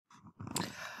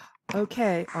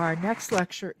Okay, our next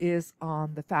lecture is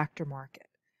on the factor market.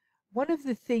 One of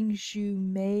the things you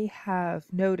may have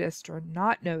noticed or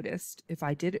not noticed, if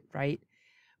I did it right,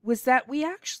 was that we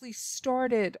actually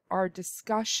started our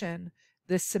discussion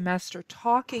this semester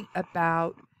talking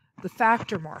about the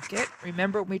factor market.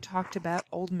 Remember when we talked about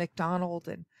Old MacDonald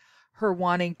and her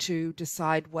wanting to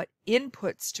decide what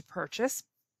inputs to purchase?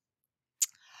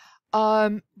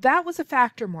 That was a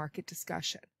factor market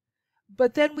discussion.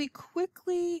 But then we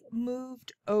quickly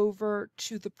moved over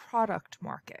to the product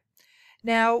market.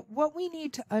 Now, what we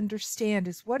need to understand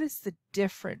is what is the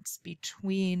difference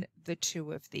between the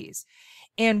two of these?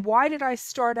 And why did I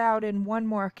start out in one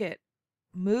market,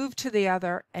 move to the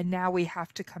other, and now we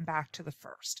have to come back to the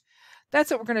first?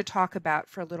 That's what we're going to talk about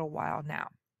for a little while now.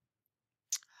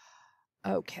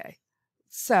 Okay,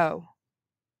 so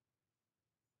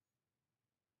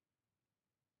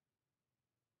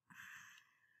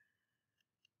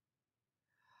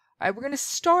we're going to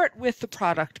start with the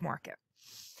product market.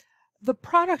 The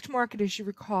product market, as you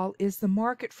recall, is the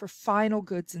market for final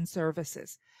goods and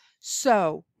services.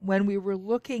 So when we were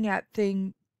looking at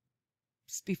things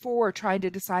before, trying to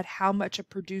decide how much a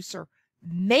producer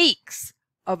makes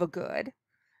of a good,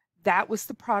 that was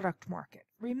the product market.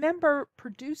 Remember,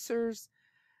 producers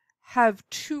have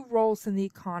two roles in the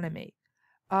economy,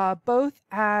 both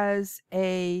as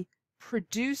a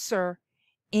producer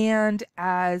and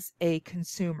as a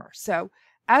consumer. So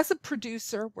as a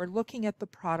producer, we're looking at the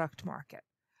product market.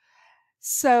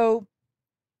 So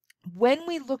when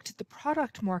we looked at the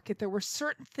product market, there were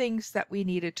certain things that we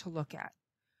needed to look at.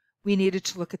 We needed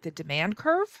to look at the demand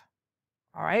curve,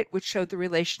 all right, which showed the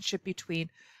relationship between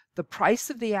the price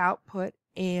of the output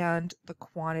and the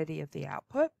quantity of the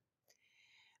output.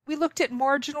 We looked at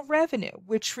marginal revenue,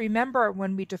 which, remember,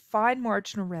 when we define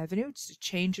marginal revenue, it's the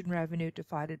change in revenue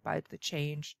divided by the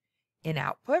change in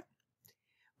output.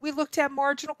 We looked at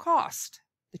marginal cost,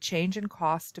 the change in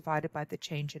cost divided by the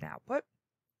change in output.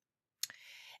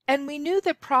 And we knew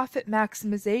that profit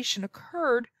maximization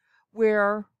occurred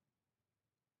where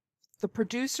the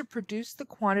producer produced the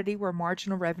quantity where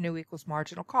marginal revenue equals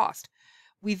marginal cost.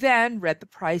 We then read the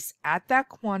price at that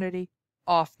quantity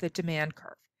off the demand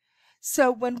curve.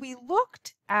 So when we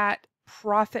looked at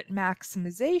profit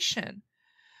maximization,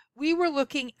 we were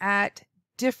looking at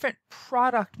different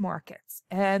product markets.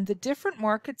 And the different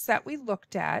markets that we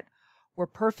looked at were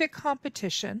perfect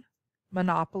competition,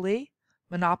 monopoly,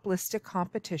 monopolistic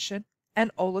competition,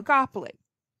 and oligopoly.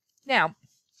 Now,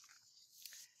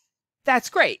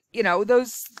 that's great. You know,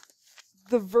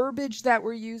 the verbiage that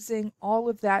we're using, all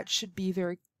of that should be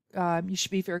you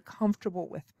should be very comfortable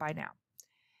with by now.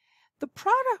 The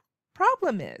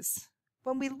problem is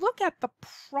when we look at the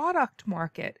product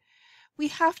market, we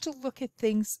have to look at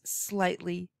things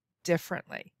slightly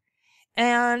differently.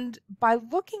 And by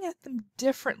looking at them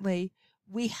differently,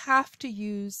 we have to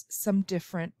use some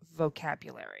different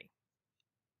vocabulary.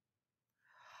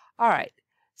 All right,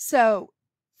 so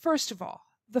first of all,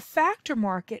 the factor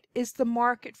market is the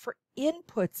market for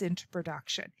inputs into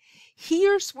production.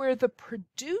 Here's where the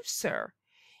producer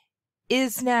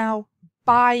is now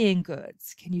buying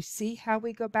goods. Can you see how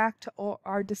we go back to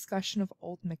our discussion of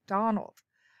Old MacDonald,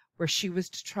 where she was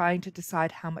trying to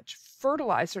decide how much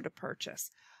fertilizer to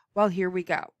purchase? Well, here we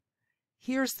go.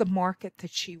 Here's the market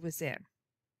that she was in.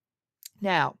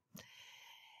 Now,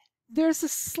 there's a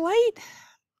slight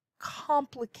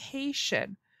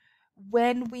complication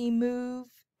when we move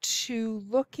to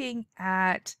looking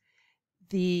at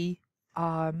the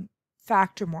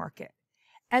factor market.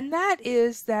 And that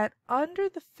is that under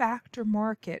the factor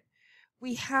market,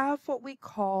 we have what we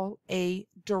call a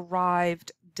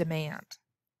derived demand.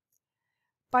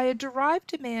 By a derived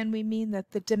demand, we mean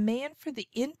that the demand for the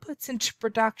inputs into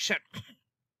production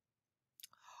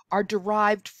are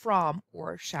derived from,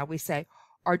 or shall we say,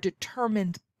 are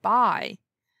determined by,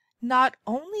 not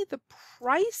only the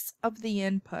price of the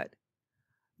input,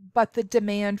 but the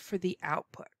demand for the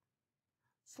output.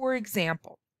 For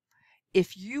example,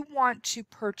 if you want to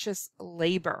purchase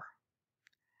labor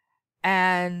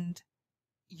and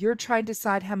you're trying to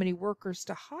decide how many workers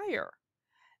to hire,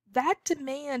 that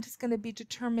demand is going to be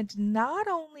determined not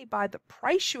only by the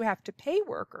price you have to pay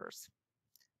workers,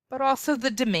 but also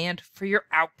the demand for your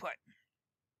output.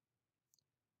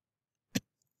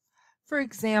 For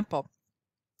example,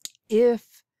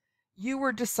 if you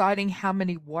were deciding how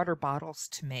many water bottles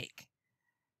to make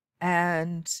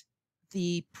and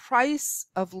the price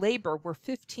of labor were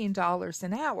 $15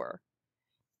 an hour,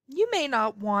 you may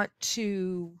not want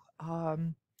to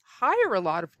hire a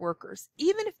lot of workers,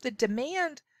 even if the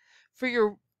demand for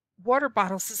your water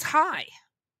bottles is high.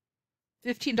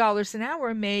 $15 an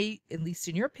hour may, at least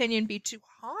in your opinion, be too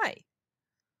high.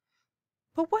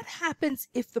 But what happens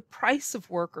if the price of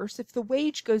workers, if the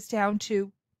wage goes down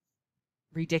to,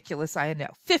 ridiculous, I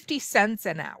know, 50 cents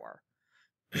an hour,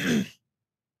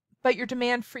 but your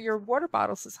demand for your water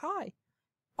bottles is high?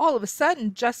 All of a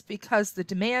sudden, just because the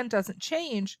demand doesn't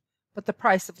change, but the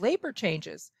price of labor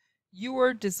changes,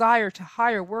 your desire to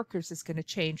hire workers is going to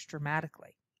change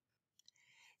dramatically.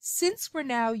 Since we're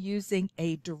now using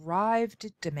a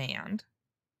derived demand,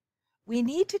 we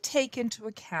need to take into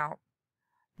account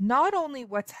not only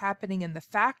what's happening in the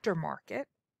factor market,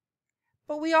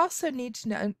 but we also need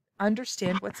to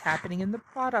understand what's happening in the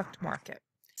product market.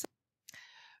 So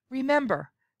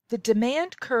remember, the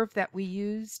demand curve that we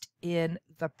used in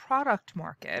the product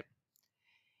market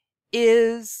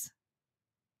is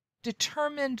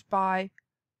determined by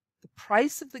the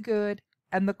price of the good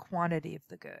and the quantity of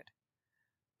the good.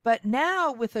 But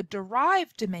now with a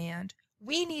derived demand,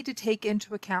 we need to take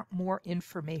into account more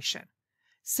information.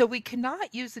 So we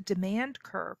cannot use a demand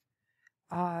curve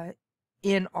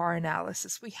in our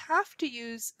analysis. We have to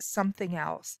use something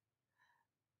else.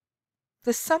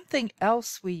 The something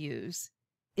else we use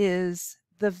is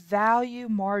the value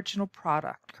marginal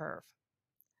product curve.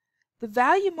 The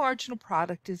value marginal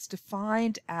product is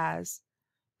defined as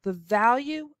the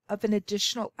value of an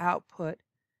additional output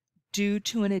due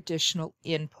to an additional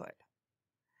input.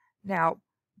 Now,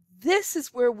 this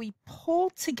is where we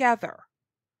pull together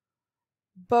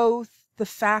both the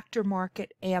factor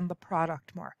market and the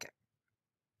product market.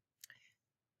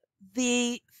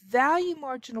 The value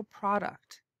marginal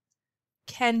product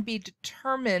can be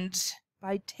determined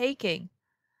by taking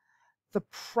the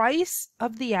price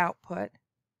of the output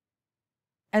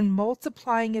and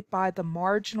multiplying it by the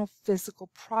marginal physical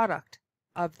product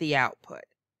of the output.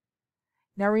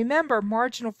 Now remember,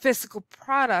 marginal physical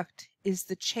product is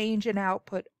the change in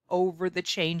output over the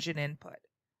change in input.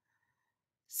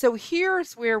 So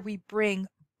here's where we bring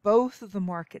both of the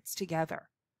markets together.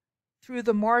 Through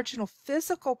the marginal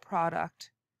physical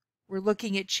product, we're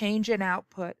looking at change in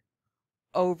output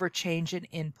over change in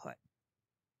input.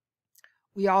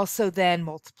 We also then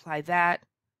multiply that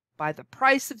by the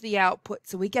price of the output,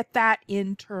 so we get that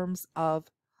in terms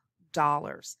of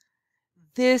dollars.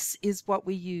 This is what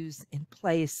we use in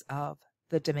place of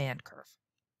the demand curve.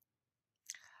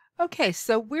 Okay,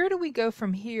 so where do we go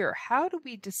from here? How do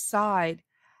we decide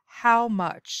how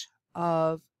much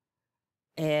of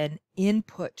an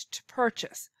input to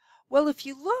purchase? Well, if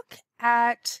you look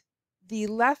at the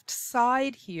left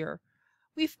side here,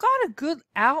 we've got a good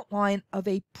outline of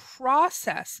a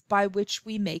process by which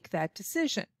we make that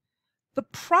decision. The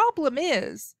problem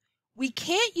is we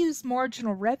can't use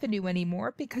marginal revenue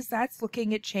anymore because that's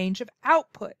looking at change of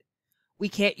output. We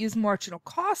can't use marginal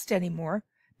cost anymore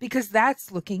because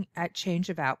that's looking at change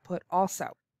of output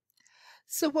also.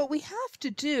 So what we have to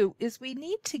do is we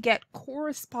need to get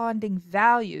corresponding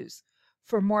values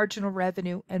for marginal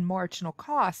revenue and marginal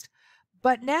cost,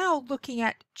 but now looking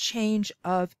at change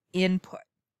of input.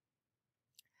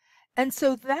 And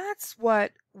so that's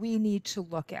what we need to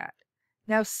look at.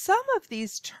 Now, some of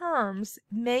these terms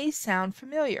may sound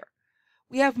familiar.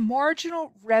 We have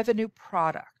marginal revenue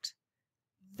product.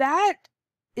 That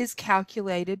is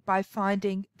calculated by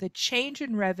finding the change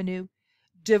in revenue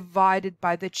divided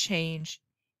by the change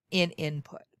in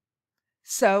input.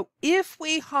 So if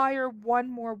we hire one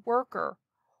more worker,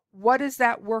 what is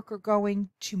that worker going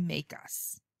to make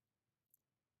us?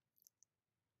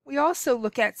 We also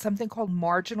look at something called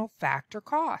marginal factor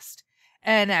cost.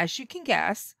 And as you can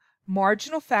guess,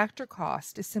 marginal factor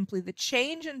cost is simply the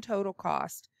change in total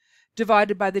cost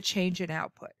divided by the change in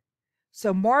output.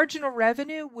 So marginal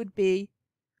revenue product, would be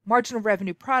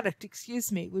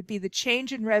the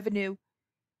change in revenue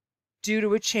due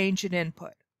to a change in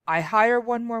input. I hire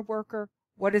one more worker,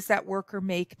 what does that worker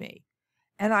make me?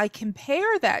 And I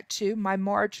compare that to my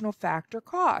marginal factor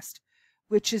cost,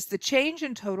 which is the change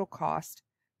in total cost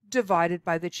divided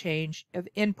by the change of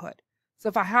input. So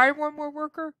if I hire one more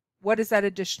worker, what is that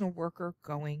additional worker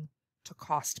going to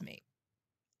cost me?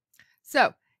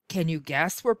 So, can you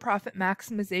guess where profit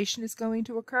maximization is going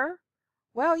to occur?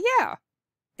 Well, yeah,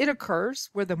 it occurs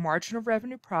where the marginal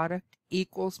revenue product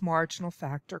equals marginal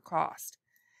factor cost.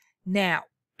 Now,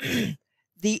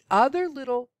 the other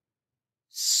little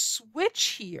switch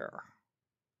here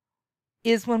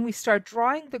is when we start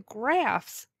drawing the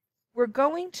graphs, we're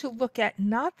going to look at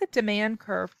not the demand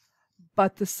curve,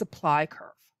 but the supply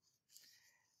curve.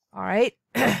 All right,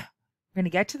 we're going to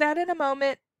get to that in a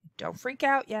moment. Don't freak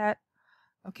out yet.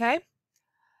 Okay.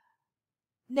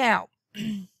 Now,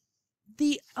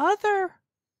 the other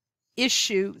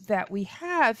issue that we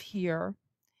have here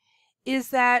is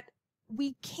that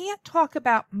we can't talk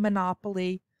about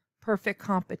monopoly, perfect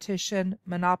competition,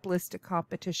 monopolistic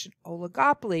competition,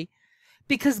 oligopoly,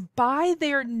 because by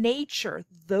their nature,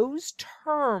 those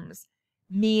terms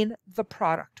mean the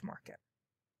product market.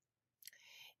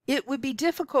 It would be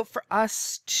difficult for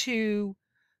us to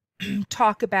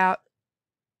talk about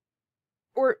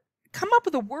or come up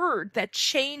with a word that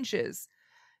changes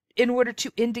in order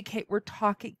to indicate we're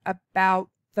talking about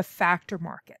the factor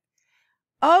market.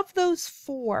 Of those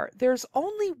four, there's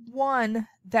only one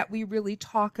that we really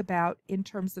talk about in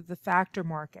terms of the factor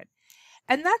market,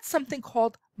 and that's something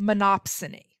called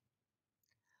monopsony.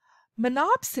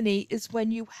 Monopsony is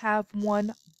when you have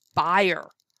one buyer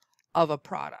of a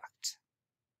product.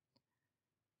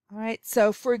 All right,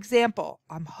 so for example,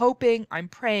 I'm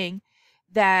praying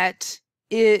that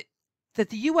the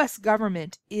US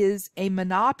government is a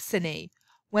monopsony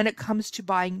when it comes to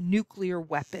buying nuclear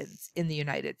weapons in the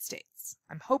United States.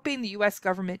 I'm hoping the US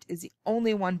government is the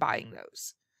only one buying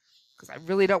those, because I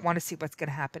really don't want to see what's going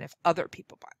to happen if other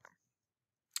people buy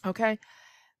them. Okay?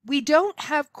 We don't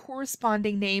have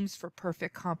corresponding names for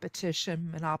perfect competition,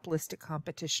 monopolistic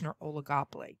competition, or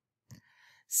oligopoly.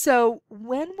 So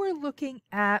when we're looking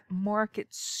at market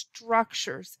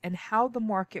structures and how the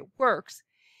market works,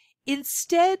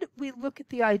 instead we look at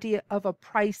the idea of a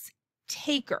price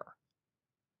taker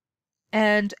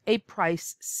and a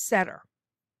price setter.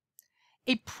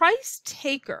 A price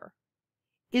taker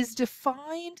is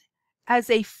defined as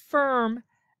a firm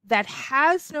that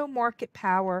has no market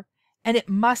power and it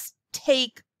must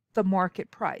take the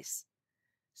market price.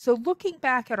 So looking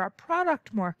back at our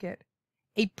product market,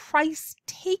 a price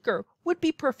taker would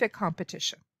be perfect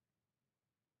competition.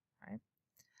 Right?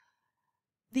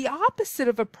 The opposite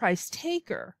of a price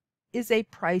taker is a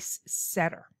price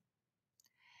setter.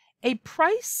 A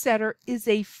price setter is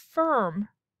a firm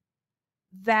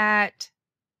that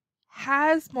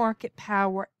has market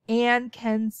power and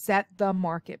can set the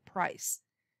market price.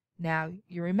 Now,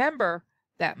 you remember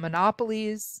that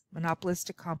monopolies,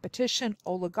 monopolistic competition,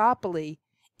 oligopoly,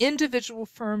 individual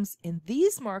firms in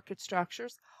these market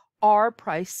structures are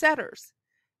price setters.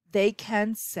 They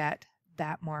can set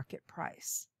that market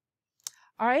price.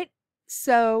 All right,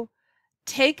 so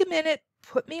take a minute,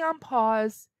 put me on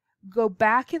pause, go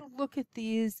back and look at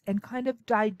these and kind of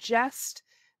digest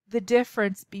the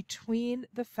difference between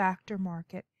the factor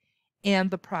market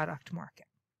and the product market.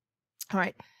 All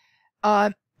right,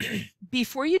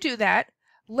 before you do that,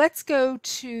 let's go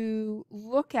to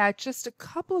look at just a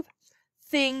couple of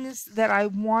things that I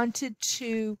wanted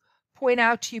to point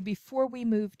out to you before we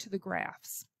move to the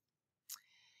graphs.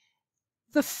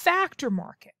 The factor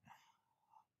market,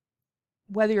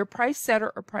 whether you're a price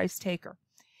setter or price taker,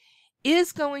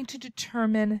 is going to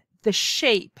determine the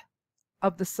shape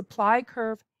of the supply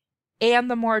curve and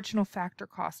the marginal factor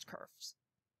cost curves.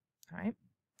 All right.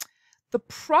 The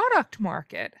product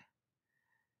market,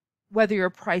 whether you're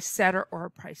a price setter or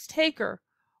a price taker,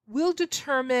 will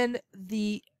determine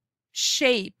the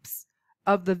shapes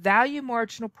of the value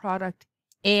marginal product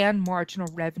and marginal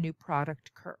revenue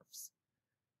product curves.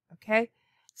 Okay,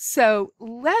 so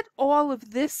let all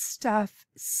of this stuff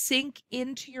sink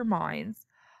into your minds.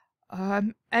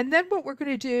 And then what we're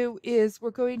going to do is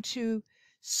we're going to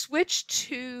switch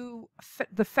to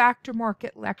the Factor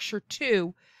Market Lecture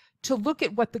 2 to look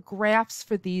at what the graphs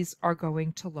for these are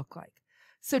going to look like.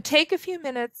 So take a few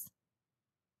minutes,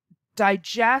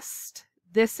 digest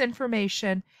this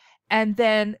information, and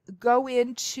then go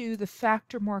into the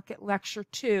Factor Market Lecture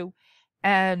 2,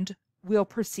 and we'll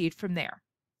proceed from there.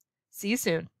 See you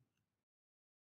soon.